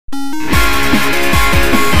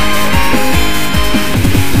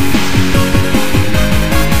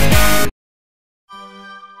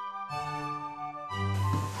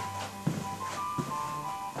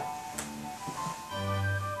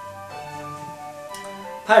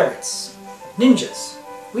Pirates, ninjas,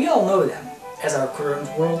 we all know them as our current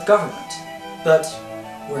world government. But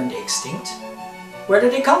weren't they extinct? Where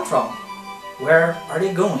did they come from? Where are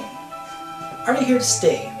they going? Are they here to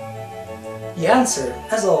stay? The answer,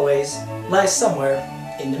 as always, lies somewhere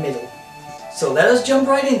in the middle. So let us jump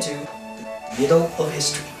right into the middle of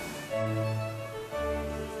history.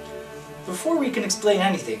 Before we can explain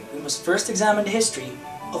anything, we must first examine the history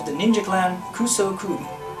of the ninja clan Kusokuri.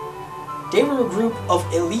 They were a group of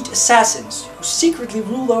elite assassins who secretly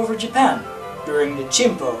ruled over Japan during the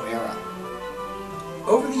Chimpo era.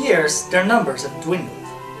 Over the years, their numbers have dwindled.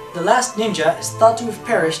 The last ninja is thought to have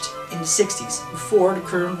perished in the 60s before the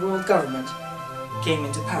current world government came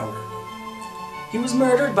into power. He was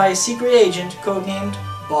murdered by a secret agent codenamed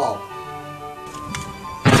Bob.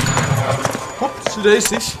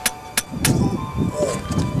 Hoppsdedaisies.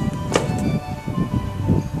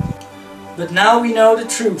 But now we know the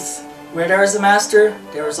truth. Where there is a master,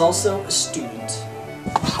 there is also a student.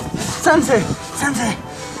 Sensei!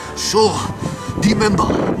 Sure, remember,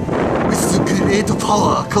 with great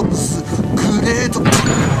power comes great...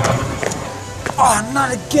 Oh,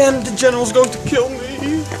 not again! The general's going to kill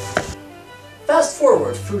me! Fast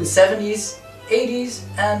forward through the 70s, 80s,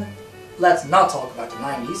 and let's not talk about the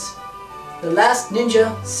 90s. The last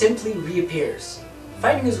ninja simply reappears,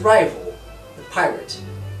 fighting his rival, the pirate.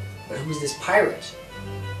 But who's this pirate?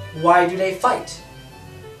 Why do they fight?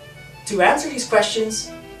 To answer these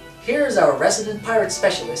questions, here is our resident pirate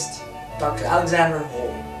specialist, Dr. Alexander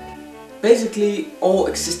Hall. Basically, all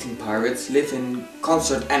existing pirates live in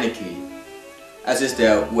constant anarchy, as is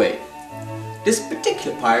their way. This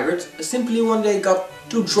particular pirate simply one day got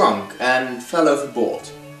too drunk and fell overboard.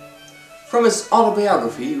 From his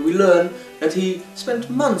autobiography we learn that he spent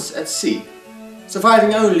months at sea,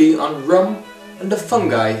 surviving only on rum and the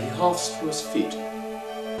fungi he harvests from his feet.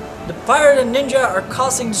 The pirate and ninja are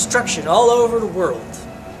causing destruction all over the world.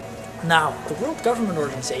 Now, the World Government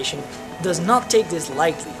Organization does not take this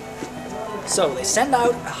lightly. So they send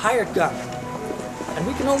out a hired gun. And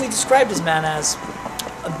we can only describe this man as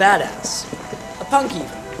a badass. A punk even.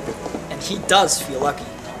 And he does feel lucky.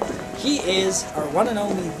 He is our one and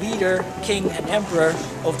only leader, king and emperor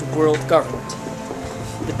of the world government.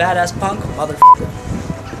 The badass punk motherfucker.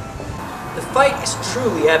 The fight is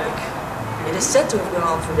truly epic. It is said to have gone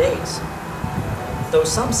on for days, though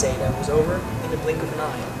some say that it was over in the blink of an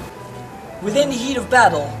eye. Within the heat of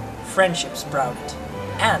battle, friendship sprouted,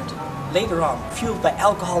 and later on, fueled by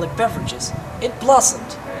alcoholic beverages, it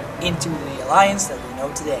blossomed into the alliance that we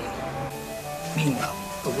know today. Meanwhile,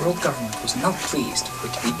 the world government was not pleased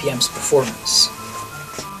with BPM's performance.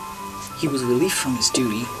 He was relieved from his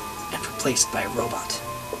duty and replaced by a robot.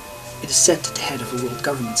 It is said that the head of the World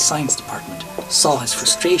Government's Science Department saw his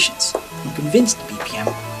frustrations and convinced the BPM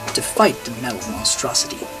to fight the metal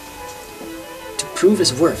monstrosity, to prove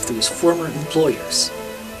his worth to his former employers.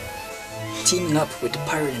 Teaming up with the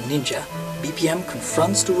pirate and ninja, BPM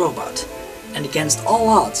confronts the robot and against all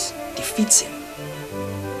odds defeats him.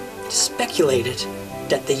 It is speculated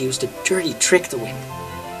that they used a dirty trick to win,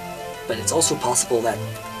 but it's also possible that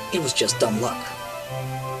it was just dumb luck.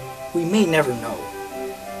 We may never know.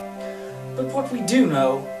 But what we do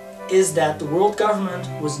know is that the world government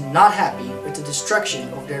was not happy with the destruction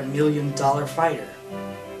of their million-dollar fighter.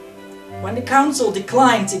 When the council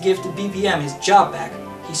declined to give the BPM his job back,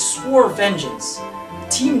 he swore vengeance,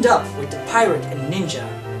 teamed up with the pirate and ninja,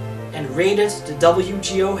 and raided the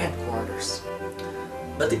WGO headquarters.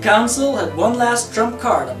 But the council had one last trump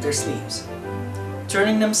card up their sleeves.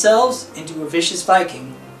 Turning themselves into a vicious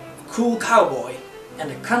Viking, a cool cowboy, and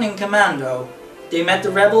a cunning commando, they met the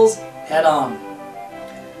rebels head-on.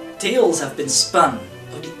 Tales have been spun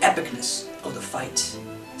of the epicness of the fight.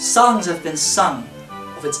 Songs have been sung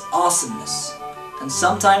of its awesomeness. And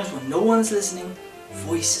sometimes when no one's listening,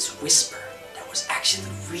 voices whisper that was actually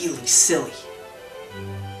really silly.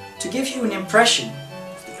 To give you an impression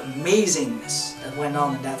of the amazingness that went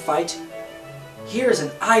on in that fight, here's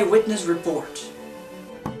an eyewitness report.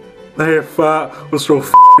 That fight was so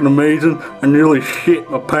f***ing amazing, I nearly shit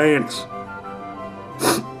my pants.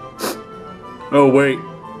 Oh wait,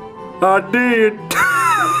 I did!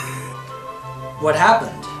 What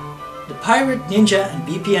happened? The pirate, ninja, and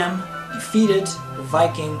BPM defeated the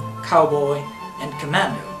Viking, cowboy, and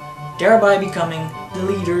commando, thereby becoming the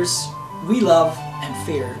leaders we love and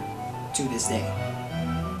fear to this day.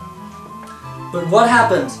 But what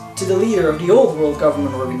happened to the leader of the old World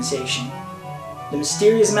Government Organization? The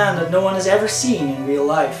mysterious man that no one has ever seen in real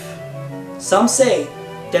life. Some say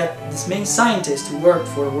that this main scientist who worked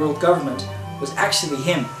for the world government was actually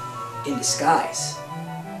him in disguise.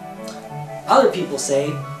 Other people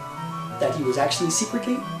say that he was actually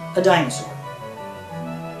secretly a dinosaur.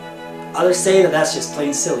 Others say that that's just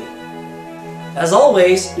plain silly. As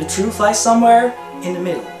always, the truth lies somewhere in the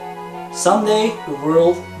middle. Someday the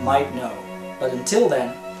world might know, but until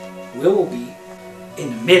then, we will be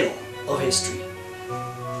in the middle of history.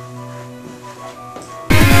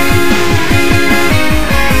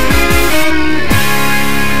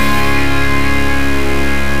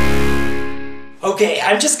 Okay,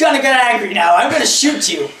 I'm just gonna get angry now. I'm gonna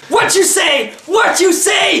shoot you. What you say? What you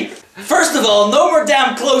say? First of all, no more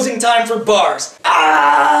damn closing time for bars.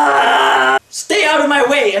 Ah! Stay out of my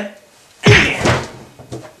way and...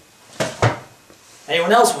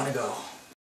 Anyone else wanna go?